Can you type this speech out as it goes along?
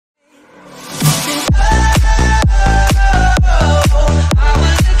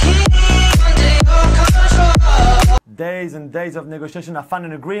and days of negotiation, I found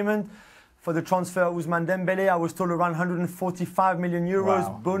an agreement for the transfer of Ousmane Dembele. I was told around 145 million euros,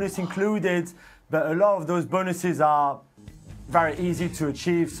 Wow. bonus included, but a lot of those bonuses are very easy to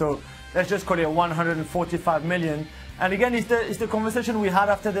achieve. So let's just call it 145 million. And again, it's the conversation we had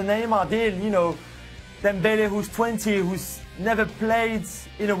after the Neymar deal. You know, Dembele, who's 20, who's never played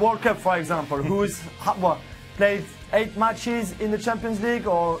in a World Cup, for example, who's played 8 matches in the Champions League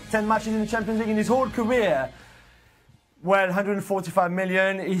or 10 matches in the Champions League in his whole career. Well, 145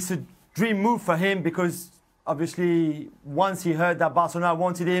 million is a dream move for him because obviously once he heard that Barcelona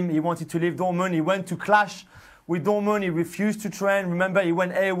wanted him, he wanted to leave Dortmund. He went to clash with Dortmund. He refused to train. Remember, he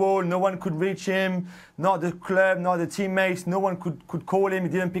went AWOL. No one could reach him, not the club, not the teammates. No one could call him. He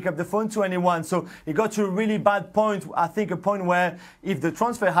didn't pick up the phone to anyone. So he got to a really bad point. I think a point where if the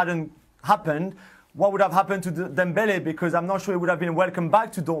transfer hadn't happened, what would have happened to Dembele? Because I'm not sure he would have been welcomed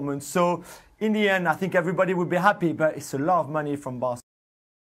back to Dortmund. So in the end, I think everybody would be happy, but it's a lot of money from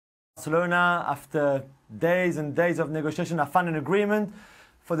Barcelona. After days and days of negotiation, I found an agreement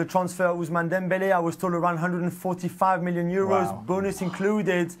for the transfer of Ousmane Dembele. I was told around 145 million euros, Wow. bonus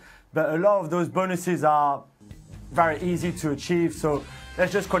included, but a lot of those bonuses are very easy to achieve. So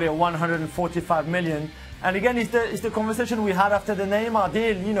let's just call it 145 million. And again, it's the conversation we had after the Neymar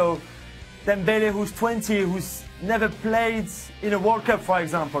deal. You know, Dembele, who's 20, who's never played in a World Cup, for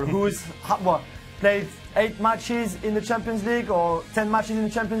example, who's played 8 matches in the Champions League or 10 matches in the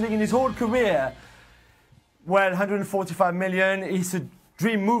Champions League in his whole career. Well, 145 million is a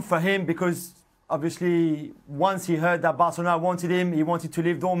dream move for him because obviously once he heard that Barcelona wanted him, he wanted to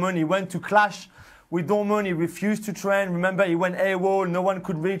leave Dortmund. He went to clash with Dortmund. He refused to train. Remember, he went AWOL. No one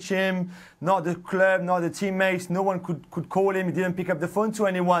could reach him, not the club, not the teammates. No one could call him. He didn't pick up the phone to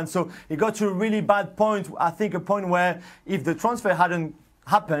anyone. So he got to a really bad point. I think a point where if the transfer hadn't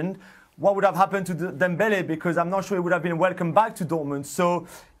happened, what would have happened to Dembele? Because I'm not sure he would have been welcomed back to Dortmund. So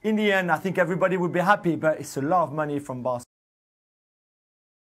in the end, I think everybody would be happy, but it's a lot of money from Barcelona.